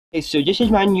Okay, so this is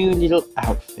my new little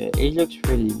outfit. It looks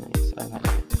really nice. I like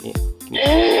it.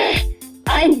 Yeah.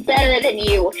 I'm better than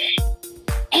you.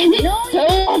 And it's so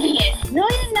obvious. No,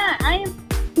 you're not.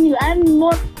 I'm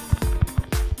more.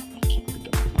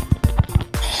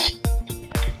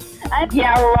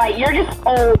 Yeah, right. You're just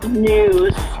old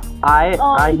news.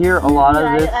 I hear a lot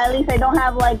of this. At least I don't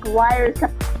have like wires.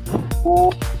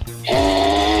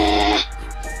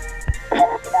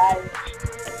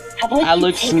 I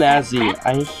look snazzy.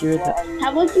 I hear that.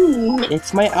 How about you?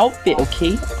 It's my outfit,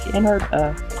 okay? Ennard,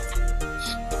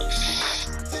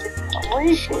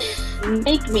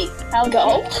 Make me. I'll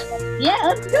go. Yeah,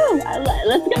 let's go.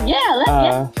 Let's go. Yeah, let's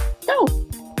go.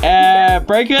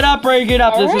 Break it up.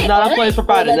 This is not a place for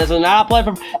fighting. This is not a place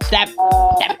for step.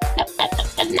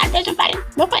 This is not a place for fighting.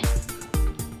 No fight.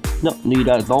 No, you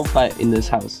don't fight in this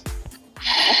house.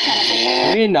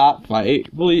 Can we not fight,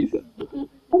 please?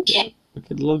 Okay. Look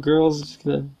at the little girls. Just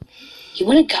gonna... You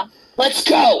wanna go? Let's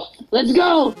go. Let's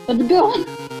go. Let's go.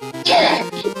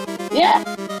 Yeah.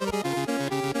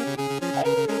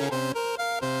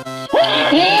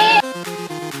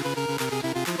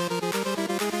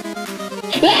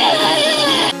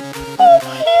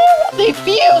 They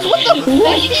fuse! What the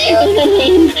fuck? In the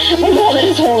name of all that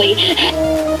is holy.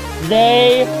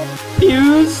 They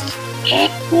fused?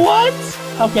 What?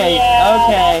 Okay,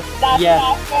 okay. Yeah.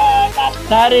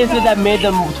 That is it that made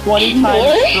them 20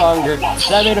 times stronger.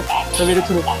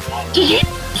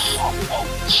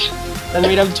 That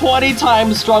made them 20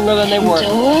 times stronger than they were.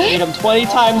 Made them 20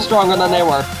 times stronger than they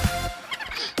were.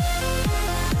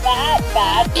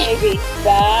 Bad baby.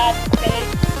 Bad baby.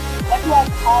 What do I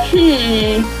call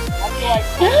you?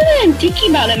 Now that I'm thinking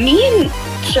about it, me and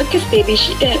Circus Baby,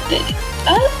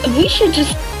 we should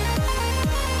just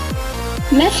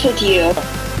mess with you.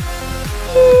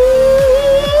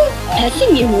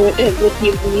 Messing you with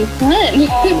you will be fun.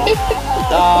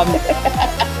 Go out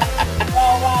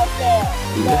there.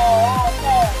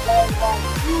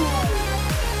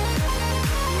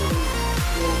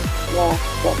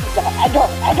 I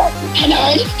don't.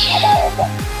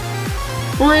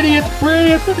 We're idiots,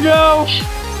 let's go!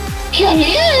 Come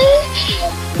here!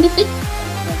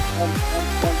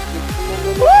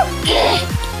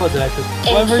 What's that?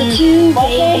 It's the two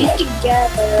babies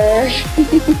together.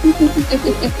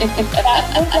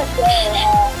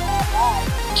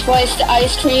 Twice the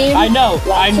ice cream. I know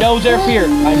their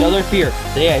fear.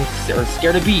 They are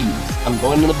scared of bees. I'm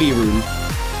going to the bee room.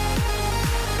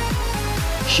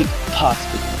 She could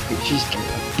possibly be fear. She's scared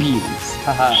of bees.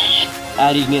 Haha.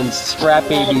 Adding in Scrap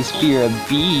Baby's fear of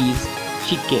bees,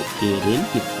 she can't get in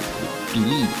with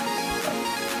bees.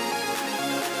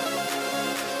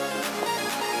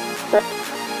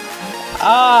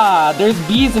 Ah, there's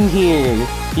bees in here.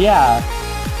 Yeah.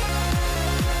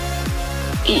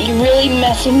 You're really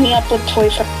messing me up with Toy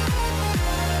Fair.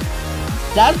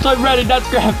 That's Toy Ready, that's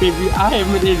Scrap Baby. I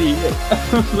am an idiot.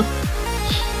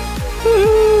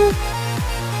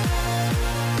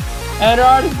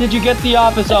 Ennard, did you get the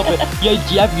office open?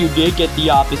 Yep, you did get the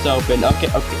office open. Okay,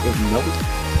 no.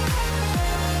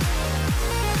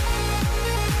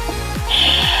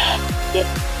 Get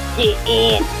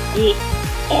in,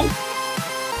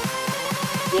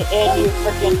 you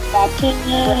freaking fucking.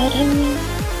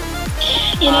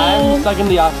 You know, I'm stuck in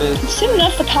the office. soon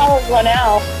enough the power will run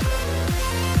out.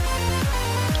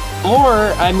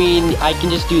 Or, I mean, I can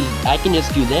just do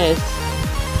this.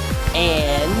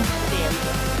 And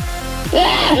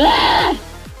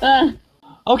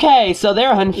okay, so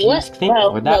they're confused.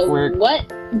 Would that work? What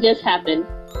just happened?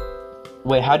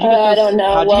 Wait, how'd you get those? I don't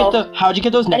know. How'd you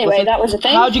get those necklaces? Anyway, that was a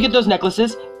thing. How'd you get those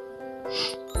necklaces?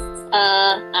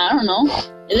 I don't know.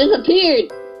 It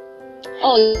disappeared.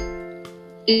 Oh,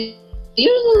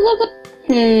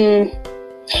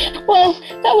 Well,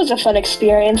 that was a fun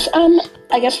experience.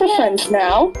 I guess we're friends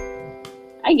now.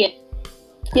 I get.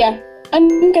 Yeah,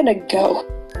 I'm gonna go.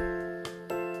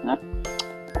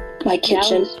 My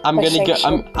kitchen. I'm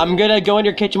gonna go in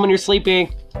your kitchen when you're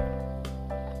sleeping.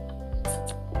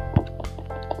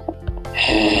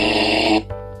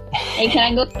 Hey, can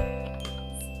I go?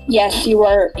 Yes, you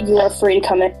are free to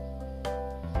come in.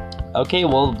 Okay,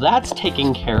 well that's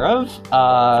taken care of.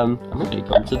 I'm gonna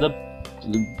go to the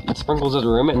Sprinkles'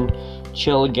 room and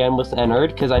chill again with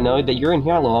Ennard, because I know that you're in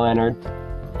here, little Ennard.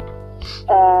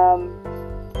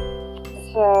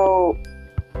 So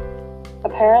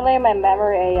apparently my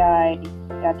memory AI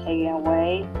got taken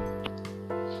away.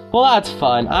 Well, that's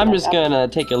fun. I'm just gonna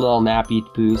take a little nappy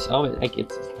poo. Oh,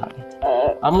 it's not it.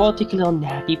 I'm gonna take a little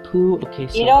nappy poo. Okay,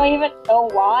 so You don't even know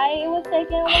why it was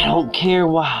taken away? I don't care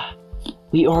why.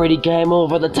 We already came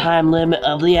over the time limit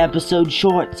of the episode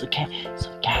shorts. Okay, so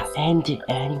we gotta end it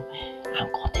anyway.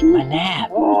 I'm gonna take my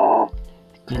nap.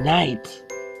 Good night.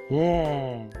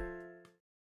 Yeah.